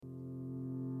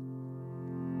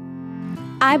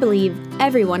I believe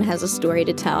everyone has a story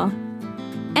to tell.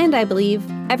 And I believe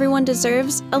everyone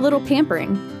deserves a little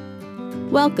pampering.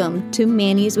 Welcome to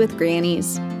Manny's with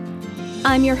Grannies.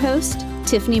 I'm your host,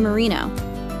 Tiffany Marino.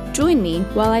 Join me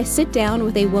while I sit down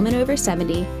with a woman over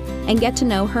 70 and get to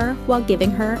know her while giving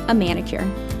her a manicure.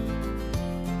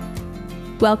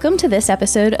 Welcome to this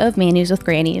episode of Manny's with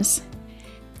Grannies.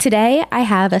 Today, I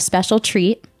have a special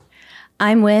treat.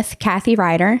 I'm with Kathy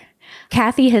Ryder.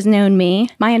 Kathy has known me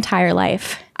my entire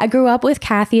life. I grew up with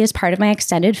Kathy as part of my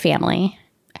extended family.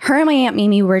 Her and my Aunt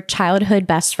Mimi were childhood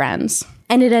best friends,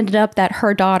 and it ended up that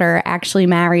her daughter actually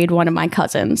married one of my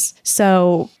cousins.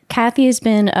 So Kathy has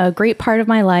been a great part of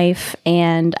my life,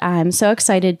 and I'm so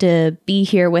excited to be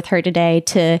here with her today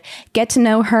to get to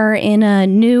know her in a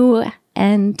new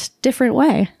and different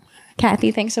way.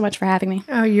 Kathy, thanks so much for having me.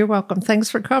 Oh, you're welcome. Thanks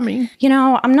for coming. You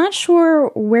know, I'm not sure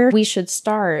where we should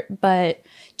start, but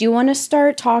do you want to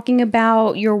start talking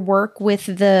about your work with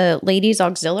the Ladies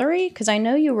Auxiliary? Because I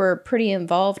know you were pretty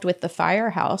involved with the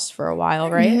firehouse for a while,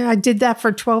 right? Yeah, I did that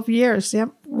for 12 years. Yep.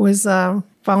 Was a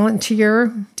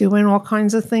volunteer doing all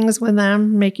kinds of things with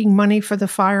them, making money for the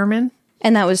firemen.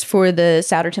 And that was for the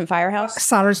Souderton Firehouse?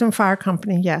 Souderton Fire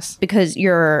Company, yes. Because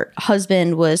your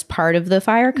husband was part of the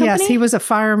fire company? Yes, he was a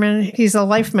fireman. He's a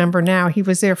life member now. He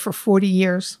was there for 40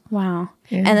 years. Wow.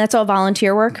 Yeah. And that's all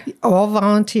volunteer work? All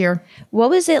volunteer. What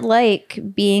was it like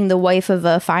being the wife of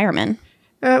a fireman?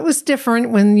 It was different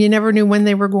when you never knew when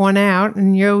they were going out,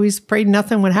 and you always prayed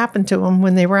nothing would happen to them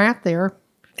when they were out there.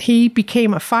 He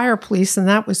became a fire police, and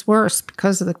that was worse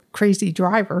because of the crazy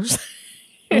drivers.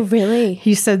 Oh, really?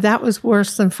 He said that was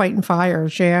worse than fighting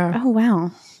fires, yeah. Oh,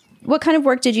 wow. What kind of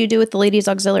work did you do with the Ladies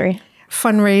Auxiliary?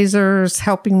 Fundraisers,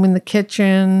 helping in the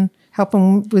kitchen,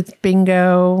 helping with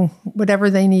bingo, whatever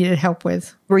they needed help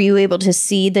with. Were you able to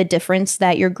see the difference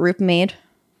that your group made?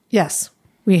 Yes.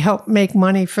 We helped make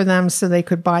money for them so they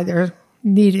could buy their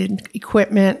needed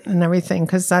equipment and everything,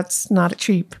 because that's not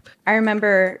cheap. I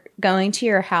remember going to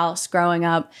your house growing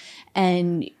up,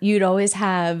 and you'd always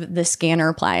have the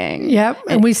scanner playing. Yep,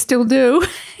 and we still do.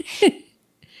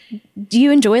 Do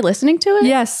you enjoy listening to it?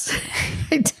 Yes,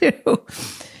 I do.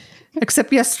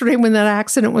 Except yesterday when that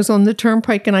accident was on the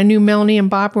turnpike and I knew Melanie and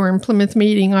Bob were in Plymouth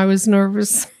meeting, I was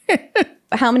nervous.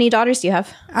 How many daughters do you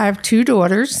have? I have 2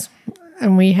 daughters,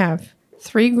 and we have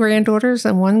 3 granddaughters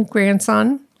and 1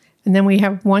 grandson. And then we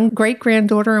have 1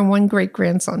 great-granddaughter and 1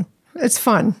 great-grandson. It's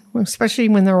fun, especially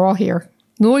when they're all here.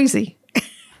 Noisy.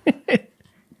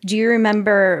 Do you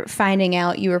remember finding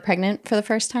out you were pregnant for the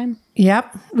first time?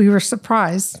 Yep, we were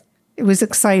surprised. It was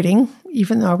exciting,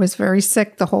 even though I was very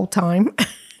sick the whole time.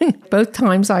 Both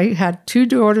times I had 2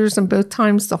 daughters, and both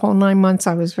times the whole 9 months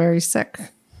I was very sick.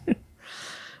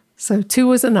 So 2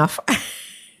 was enough.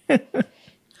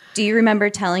 Do you remember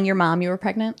telling your mom you were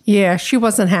pregnant? Yeah, she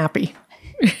wasn't happy.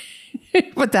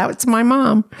 But that's my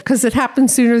mom, because it happened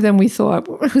sooner than we thought.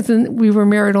 We were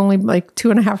married only like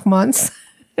 2.5 months.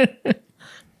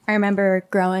 I remember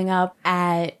growing up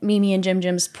at Mimi and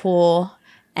Jim's pool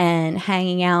and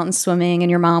hanging out and swimming, and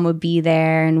your mom would be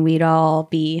there, and we'd all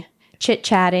be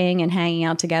chit-chatting and hanging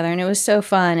out together, and it was so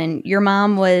fun. And your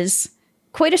mom was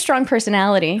quite a strong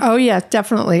personality. Oh, yeah,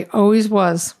 definitely. Always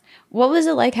was. What was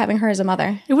it like having her as a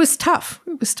mother? It was tough.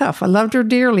 It was tough. I loved her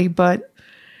dearly, but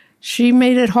she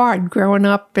made it hard growing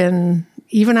up, and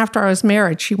even after I was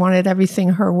married, she wanted everything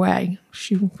her way.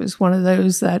 She was one of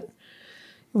those that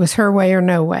it was her way or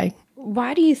no way.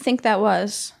 Why do you think that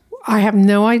was? I have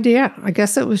no idea. I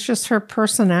guess it was just her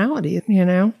personality, you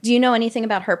know. Do you know anything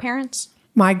about her parents?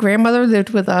 My grandmother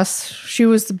lived with us. She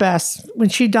was the best. When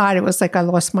she died, it was like I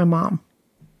lost my mom.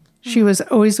 She was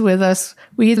always with us.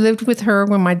 We lived with her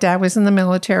when my dad was in the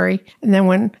military. And then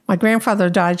when my grandfather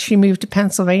died, she moved to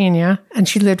Pennsylvania and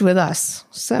she lived with us.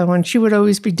 So, and she would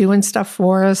always be doing stuff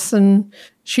for us. And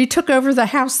she took over the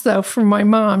house, though, from my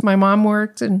mom. My mom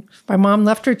worked, and my mom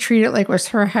left her treat it like it was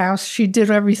her house. She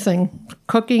did everything,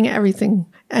 cooking, everything.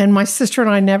 And my sister and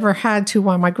I never had to,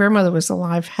 while my grandmother was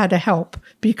alive, had to help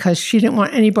because she didn't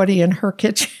want anybody in her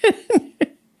kitchen.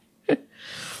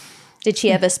 Did she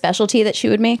have a specialty that she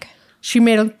would make? She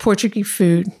made a Portuguese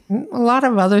food, a lot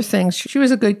of other things. She was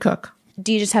a good cook.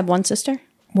 Do you just have one sister?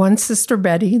 One sister,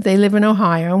 Betty. They live in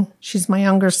Ohio. She's my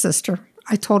younger sister.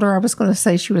 I told her I was going to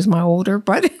say she was my older,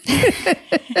 but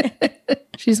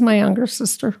she's my younger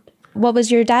sister. What was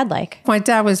your dad like? My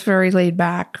dad was very laid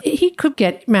back. He could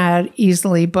get mad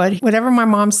easily, but whatever my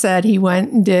mom said, he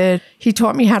went and did. He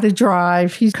taught me how to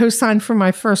drive. He co-signed for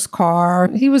my first car.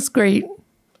 He was great.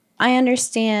 I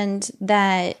understand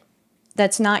that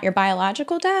that's not your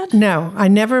biological dad? No, I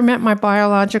never met my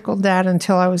biological dad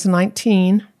until I was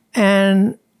 19.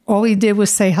 And All he did was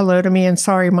say hello to me and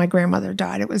sorry my grandmother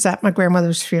died. It was at my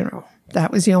grandmother's funeral. That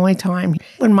was the only time.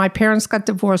 When my parents got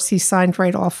divorced, he signed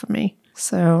right off of me.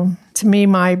 So to me,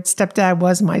 my stepdad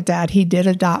was my dad. He did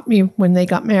adopt me when they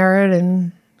got married,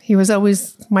 and he was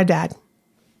always my dad.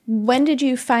 When did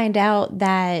you find out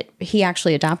that he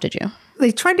actually adopted you?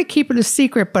 They tried to keep it a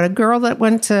secret, but a girl that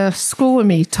went to school with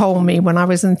me told me when I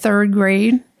was in 3rd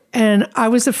grade, and I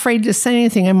was afraid to say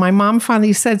anything. And my mom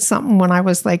finally said something when I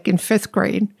was like in 5th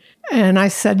grade. And I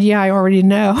said, yeah, I already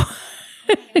know.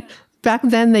 Back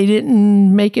then, they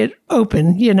didn't make it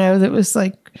open, that was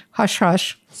like hush,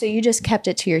 hush. So you just kept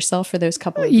it to yourself for those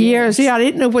couple of years. Yeah, I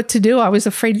didn't know what to do. I was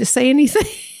afraid to say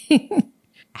anything.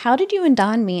 How did you and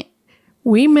Don meet?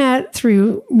 We met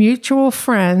through mutual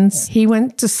friends. He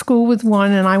went to school with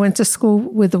one, and I went to school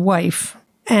with the wife.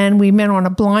 And we met on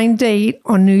a blind date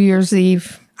on New Year's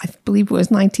Eve. I believe it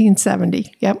was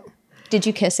 1970. Yep. Did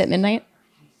you kiss at midnight?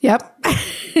 Yep.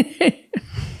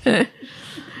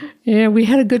 Yeah, we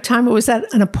had a good time. It was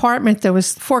at an apartment. There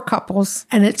was 4 couples,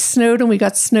 and it snowed, and we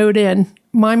got snowed in.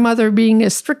 My mother, being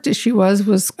as strict as she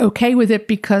was okay with it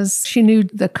because she knew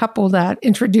the couple that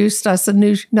introduced us and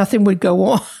knew nothing would go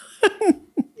on.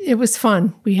 It was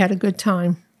fun. We had a good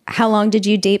time. How long did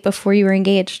you date before you were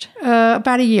engaged?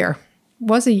 About a year.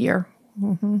 Was a year.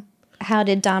 Mm-hmm. How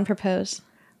did Don propose?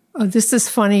 Oh, this is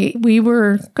funny. We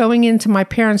were going into my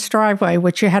parents' driveway,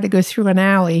 which you had to go through an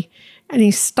alley, and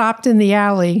he stopped in the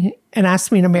alley and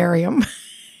asked me to marry him.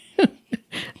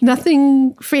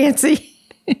 Nothing fancy.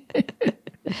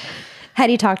 Had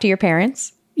he talked to your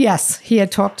parents? Yes, he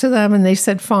had talked to them, and they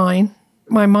said fine.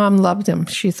 My mom loved him.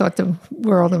 She thought the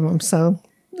world of him.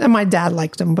 And my dad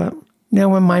liked him, but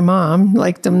knowing my mom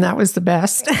liked him, that was the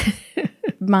best.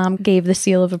 Mom gave the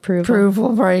seal of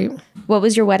approval. Right. What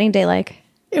was your wedding day like?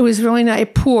 It was really nice.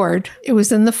 It poured. It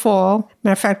was in the fall.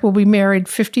 Matter of fact, we'll be married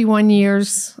 51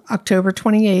 years, October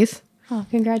 28th. Oh,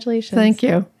 congratulations. Thank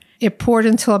you. It poured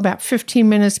until about 15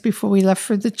 minutes before we left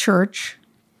for the church.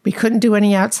 We couldn't do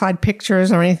any outside pictures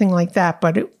or anything like that,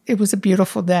 but it was a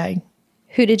beautiful day.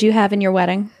 Who did you have in your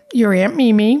wedding? Your Aunt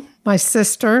Mimi, my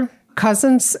sister,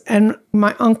 cousins, and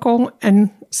my uncle,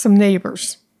 and some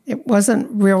neighbors. It wasn't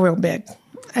real big.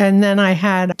 And then I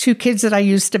had 2 kids that I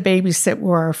used to babysit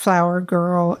were Flower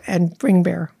Girl and Bring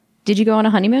Bear. Did you go on a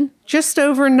honeymoon? Just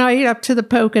overnight up to the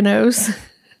Poconos.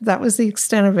 That was the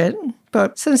extent of it.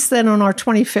 But since then, on our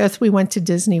 25th, we went to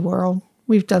Disney World.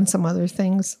 We've done some other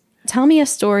things. Tell me a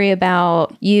story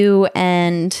about you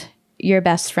and your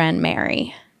best friend,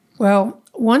 Mary. Well,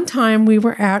 one time we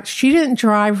were out. She didn't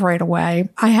drive right away.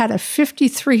 I had a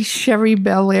 53 Chevy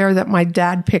Bel Air that my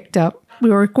dad picked up. We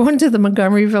were going to the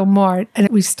Montgomeryville Mart, and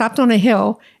we stopped on a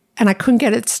hill, and I couldn't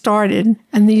get it started.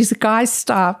 And these guys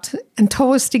stopped and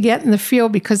told us to get in the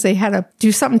field because they had to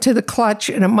do something to the clutch,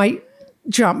 and it might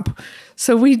jump.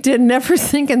 So we did, never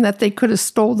thinking that they could have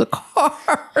stole the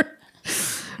car.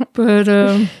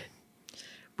 But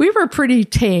we were pretty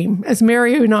tame. As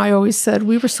Mary and I always said,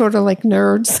 we were sort of like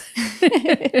nerds.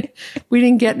 We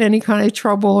didn't get in any kind of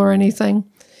trouble or anything.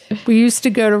 We used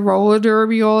to go to roller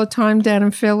derby all the time down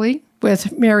in Philly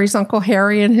with Mary's Uncle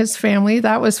Harry and his family.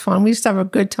 That was fun. We used to have a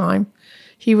good time.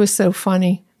 He was so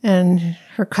funny. And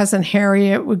her cousin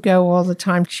Harriet would go all the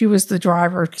time. She was the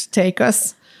driver to take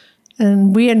us.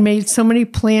 And we had made so many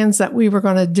plans that we were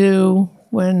going to do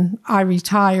when I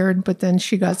retired, but then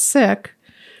she got sick.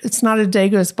 It's not a day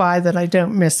goes by that I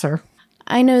don't miss her.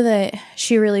 I know that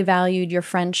she really valued your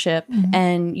friendship,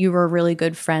 and you were a really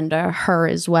good friend to her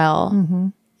as well. Mm-hmm.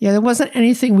 Yeah, there wasn't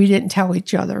anything we didn't tell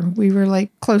each other. We were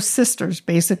like close sisters,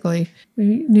 basically.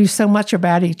 We knew so much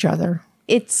about each other.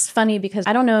 It's funny because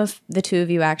I don't know if the two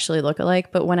of you actually look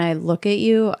alike, but when I look at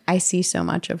you, I see so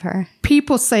much of her.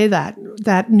 People say that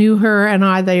knew her and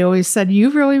I, they always said, you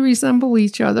really resemble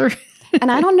each other.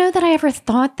 And I don't know that I ever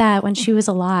thought that when she was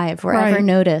alive or ever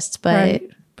noticed, but... Right.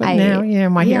 But now,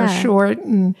 my hair's short.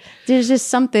 And there's just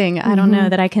something, I don't know,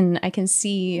 that I can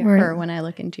see her when I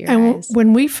look into your eyes. And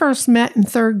when we first met in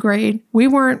 3rd grade, we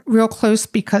weren't real close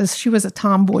because she was a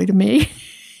tomboy to me.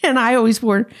 And I always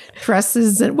wore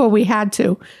dresses. And, well, we had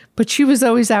to. But she was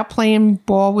always out playing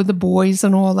ball with the boys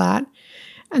and all that.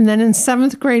 And then in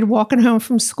 7th grade, walking home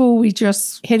from school, we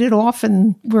just hit it off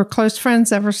and we're close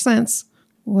friends ever since.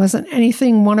 It wasn't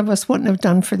anything one of us wouldn't have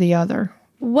done for the other.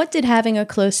 What did having a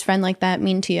close friend like that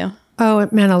mean to you? Oh,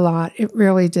 it meant a lot. It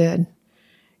really did.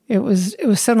 It was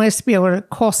so nice to be able to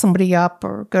call somebody up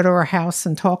or go to her house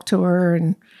and talk to her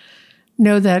and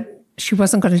know that she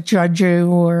wasn't going to judge you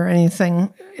or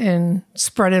anything and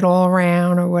spread it all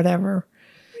around or whatever.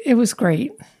 It was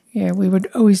great. Yeah, we would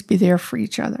always be there for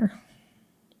each other.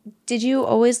 Did you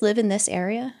always live in this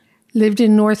area? lived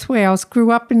in North Wales,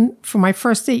 grew up for my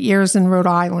first 8 years in Rhode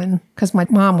Island because my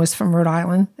mom was from Rhode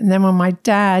Island. And then when my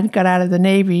dad got out of the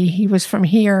Navy, he was from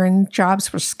here and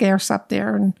jobs were scarce up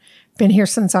there, and been here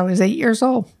since I was 8 years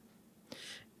old.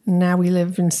 And now we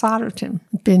live in Sodderton.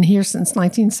 Been here since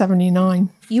 1979.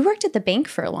 You worked at the bank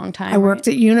for a long time. I worked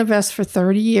at Univest for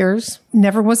 30 years.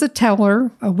 Never was a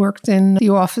teller. I worked in the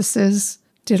offices.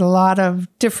 Did a lot of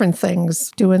different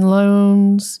things, doing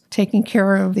loans, taking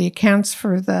care of the accounts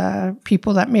for the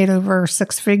people that made over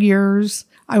 6 figures.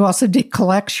 I also did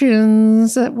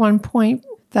collections at one point.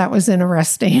 That was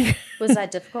interesting. Was that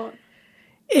difficult?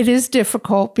 It is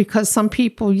difficult because some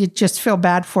people you just feel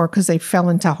bad for because they fell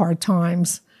into hard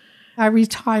times. I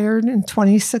retired in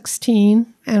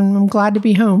 2016, and I'm glad to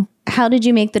be home. How did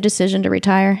you make the decision to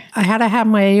retire? I had to have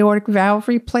my aortic valve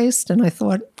replaced, and I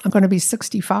thought, I'm going to be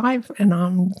 65, and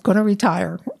I'm going to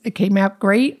retire. It came out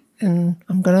great, and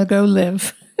I'm going to go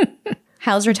live.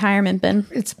 How's retirement been?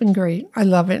 It's been great. I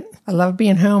love it. I love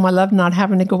being home. I love not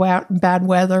having to go out in bad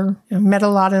weather. I met a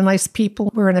lot of nice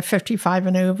people. We're in a 55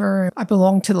 and over. I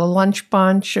belong to the lunch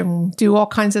bunch and do all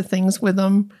kinds of things with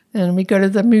them. And we go to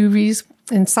the movies.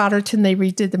 In Sodderton, they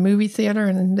redid the movie theater,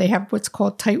 and they have what's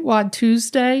called Tightwad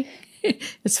Tuesday.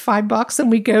 It's $5,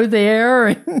 and we go there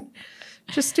and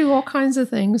just do all kinds of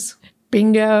things.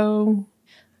 Bingo.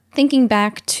 Thinking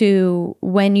back to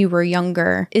when you were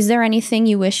younger, is there anything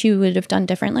you wish you would have done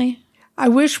differently? I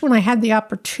wish when I had the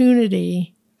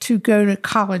opportunity to go to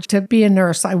college, to be a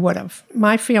nurse, I would have.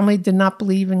 My family did not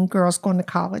believe in girls going to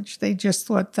college. They just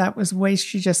thought that was a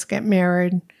waste. You just get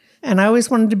married. And I always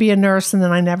wanted to be a nurse, and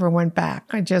then I never went back.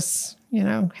 I just,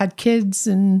 had kids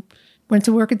and went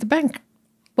to work at the bank.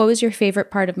 What was your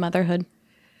favorite part of motherhood?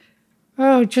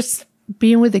 Oh, just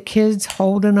being with the kids,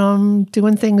 holding them,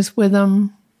 doing things with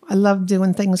them. I love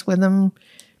doing things with them,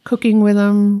 cooking with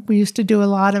them. We used to do a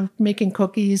lot of making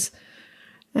cookies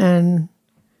and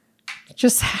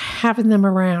just having them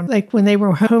around. Like when they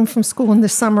were home from school in the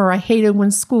summer, I hated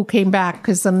when school came back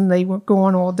because then they were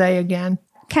gone all day again.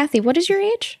 Kathy, what is your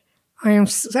age? I am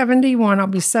 71. I'll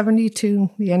be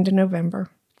 72 the end of November.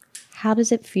 How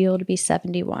does it feel to be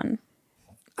 71?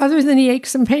 Other than the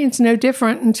aches and pains, no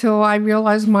different until I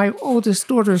realize my oldest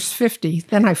daughter's 50.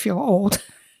 Then I feel old.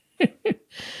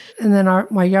 And then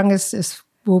my youngest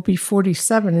will be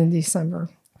 47 in December.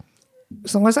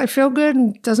 As long as I feel good,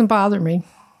 it doesn't bother me.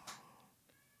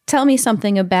 Tell me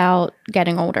something about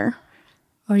getting older.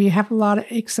 Oh, you have a lot of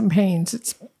aches and pains.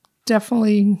 It's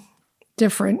definitely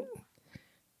different.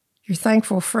 You're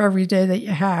thankful for every day that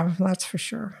you have, that's for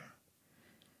sure.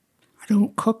 I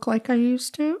don't cook like I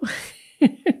used to.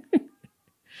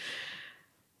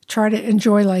 Try to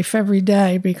enjoy life every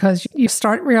day because you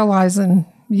start realizing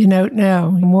you don't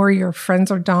know. The more your friends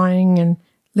are dying and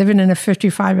living in a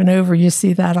 55 and over, you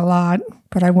see that a lot.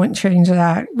 But I wouldn't change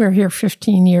that. We're here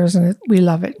 15 years and we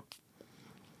love it.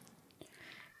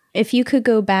 If you could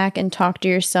go back and talk to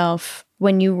yourself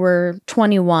when you were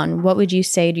 21, what would you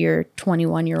say to your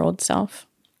 21-year-old self?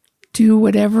 Do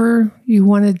whatever you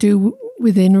want to do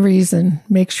within reason.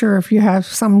 Make sure if you have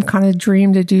some kind of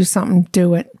dream to do something,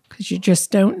 do it because you just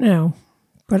don't know.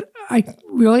 But I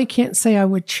really can't say I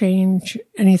would change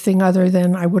anything other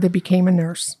than I would have became a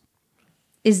nurse.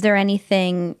 Is there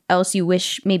anything else you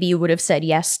wish maybe you would have said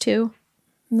yes to?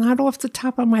 Not off the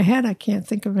top of my head. I can't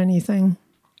think of anything.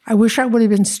 I wish I would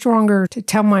have been stronger to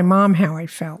tell my mom how I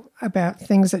felt about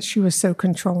things that she was so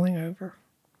controlling over.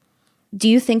 Do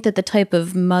you think that the type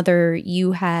of mother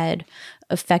you had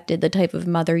affected the type of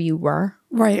mother you were?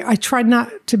 Right. I tried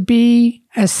not to be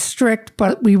as strict,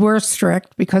 but we were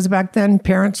strict because back then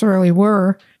parents really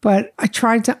were. But I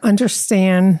tried to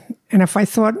understand. And if I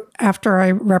thought after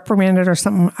I reprimanded or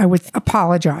something, I would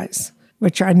apologize,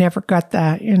 which I never got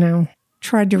that,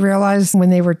 Tried to realize when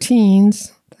they were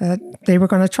teens that they were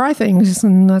going to try things,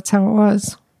 and that's how it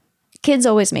was. Kids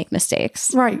always make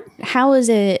mistakes. Right. How is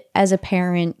it as a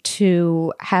parent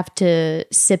to have to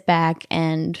sit back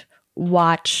and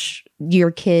watch your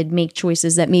kid make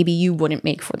choices that maybe you wouldn't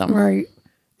make for them? Right.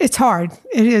 It's hard.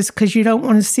 It is because you don't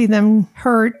want to see them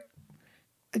hurt.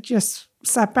 I just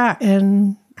sat back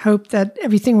and hope that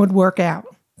everything would work out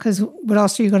because what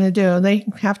else are you going to do? They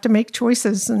have to make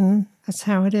choices and that's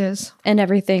how it is. And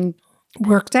everything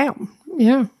worked out.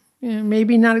 Yeah.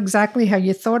 Maybe not exactly how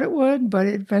you thought it would, but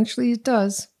eventually it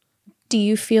does. Do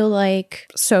you feel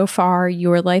like so far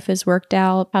your life has worked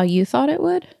out how you thought it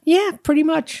would? Yeah, pretty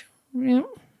much. Yeah.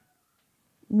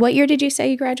 What year did you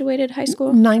say you graduated high school?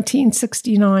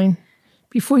 1969,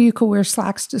 before you could wear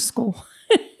slacks to school.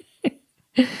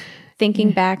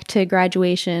 Thinking back to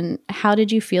graduation, how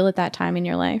did you feel at that time in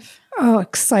your life? Oh,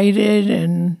 excited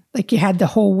and like you had the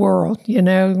whole world, you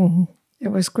know. It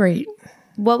was great.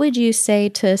 What would you say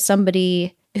to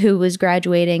somebody who was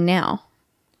graduating now?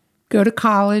 Go to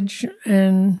college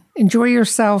and enjoy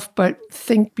yourself, but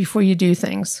think before you do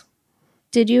things.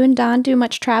 Did you and Don do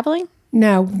much traveling?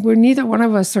 No, neither one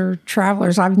of us are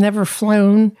travelers. I've never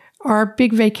flown. Our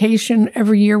big vacation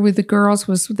every year with the girls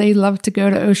was they loved to go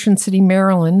to Ocean City,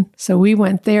 Maryland. So we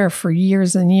went there for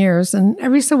years and years. And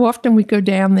every so often we go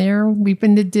down there. We've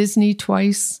been to Disney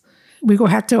twice. We go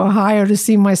out to Ohio to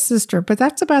see my sister. But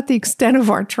that's about the extent of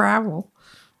our travel.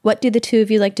 What do the two of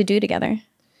you like to do together?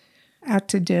 Out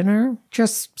to dinner,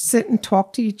 just sit and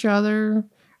talk to each other.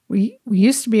 We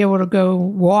used to be able to go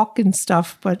walk and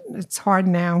stuff, but it's hard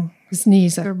now. His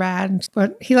knees are bad.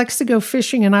 But he likes to go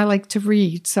fishing and I like to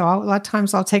read. So a lot of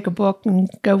times I'll take a book and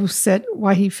go sit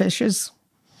while he fishes.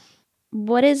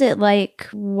 What is it like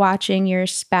watching your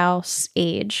spouse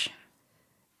age?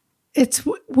 It's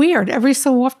weird. Every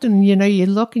so often, you know, you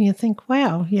look and you think,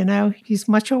 wow, you know, he's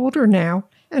much older now.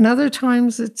 And other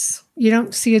times you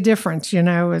don't see a difference, you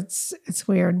know, it's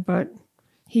weird, but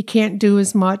he can't do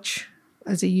as much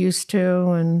as he used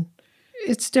to. And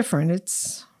it's different.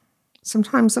 It's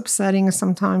sometimes upsetting,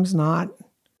 sometimes not.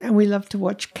 And we love to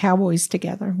watch cowboys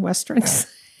together, Westerns.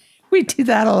 We do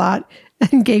that a lot,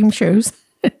 and game shows.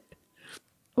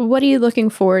 What are you looking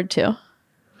forward to?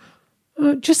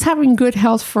 Just having good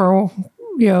health for,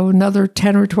 you know, another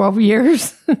 10 or 12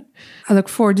 years. I look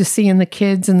forward to seeing the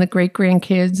kids and the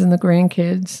great-grandkids and the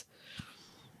grandkids.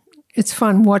 It's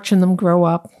fun watching them grow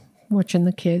up, watching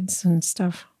the kids and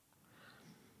stuff.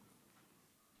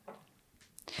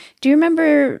 Do you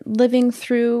remember living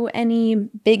through any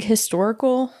big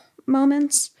historical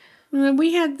moments?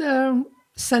 We had the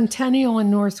centennial in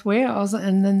North Wales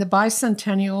and then the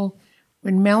bicentennial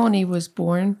when Melanie was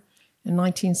born in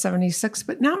 1976,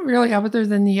 but not really other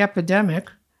than the epidemic.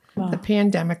 Wow. The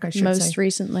pandemic, I should say. Most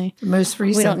recently. Most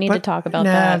recent. We don't need to talk about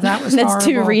no, that. That was That's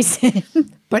horrible. too recent.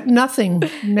 But nothing.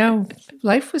 No,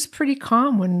 life was pretty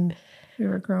calm when we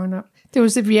were growing up. There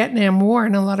was the Vietnam War,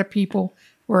 and a lot of people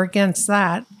were against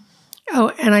that.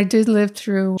 Oh, and I did live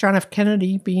through John F.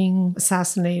 Kennedy being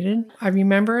assassinated. I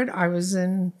remember it. I was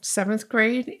in 7th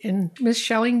grade in Miss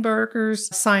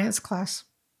Schellenberger's science class.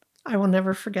 I will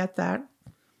never forget that.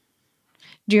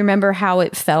 Do you remember how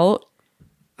it felt?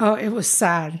 Oh, it was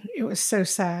sad. It was so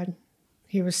sad.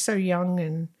 He was so young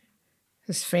and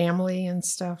his family and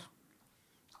stuff.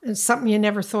 It's something you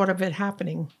never thought of it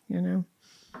happening, you know.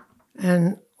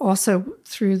 And also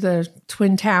through the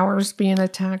Twin Towers being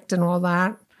attacked and all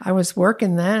that. I was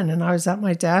working then and I was at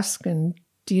my desk and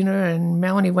Dina and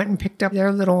Melanie went and picked up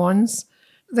their little ones.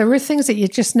 There were things that you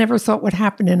just never thought would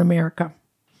happen in America.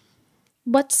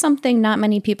 What's something not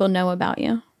many people know about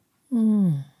you?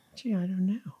 Gee, I don't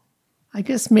know. I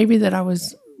guess maybe that I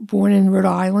was born in Rhode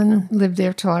Island, lived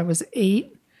there till I was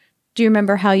 8. Do you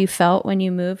remember how you felt when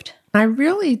you moved? I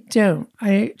really don't.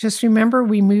 I just remember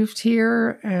we moved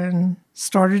here and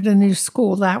started a new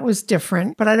school. That was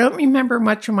different. But I don't remember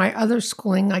much of my other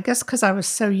schooling, I guess because I was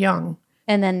so young.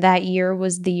 And then that year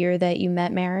was the year that you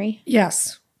met Mary?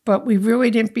 Yes. But we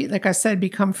really didn't, like I said,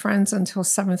 become friends until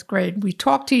 7th grade. We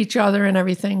talked to each other and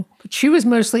everything. But she was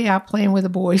mostly out playing with the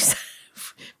boys,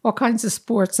 all kinds of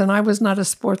sports. And I was not a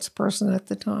sports person at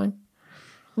the time.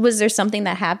 Was there something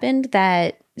that happened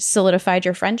that solidified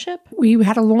your friendship? We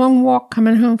had a long walk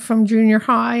coming home from junior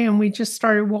high and we just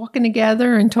started walking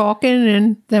together and talking.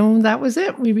 And then that was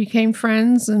it. We became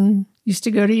friends and used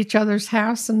to go to each other's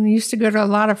house and used to go to a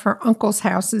lot of her uncle's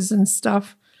houses and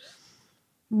stuff.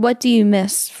 What do you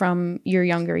miss from your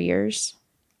younger years?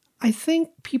 I think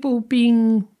people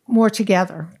being more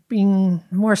together, being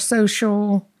more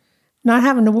social, not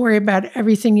having to worry about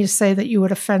everything you say that you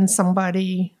would offend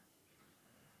somebody.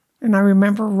 And I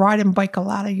remember riding bike a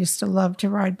lot. I used to love to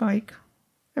ride bike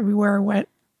everywhere I went.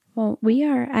 Well, we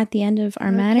are at the end of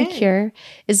our manicure.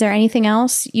 Is there anything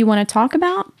else you want to talk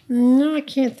about? No, I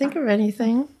can't think of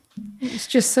anything. It's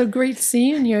just so great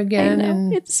seeing you again. I know.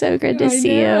 And it's so good to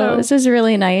see you. This is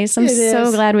really nice. I'm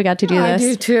so glad we got to do this. I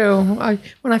do too.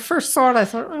 When I first saw it, I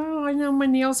thought, oh, I know my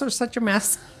nails are such a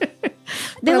mess.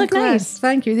 They look nice.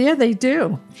 Thank you. Yeah, they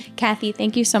do. Kathy,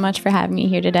 thank you so much for having me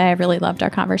here today. I really loved our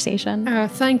conversation.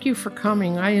 Thank you for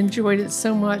coming. I enjoyed it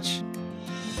so much.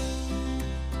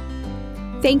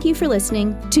 Thank you for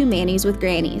listening to Manny's with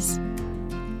Grannies.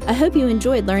 I hope you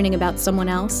enjoyed learning about someone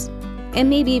else and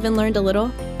maybe even learned a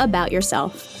little about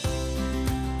yourself.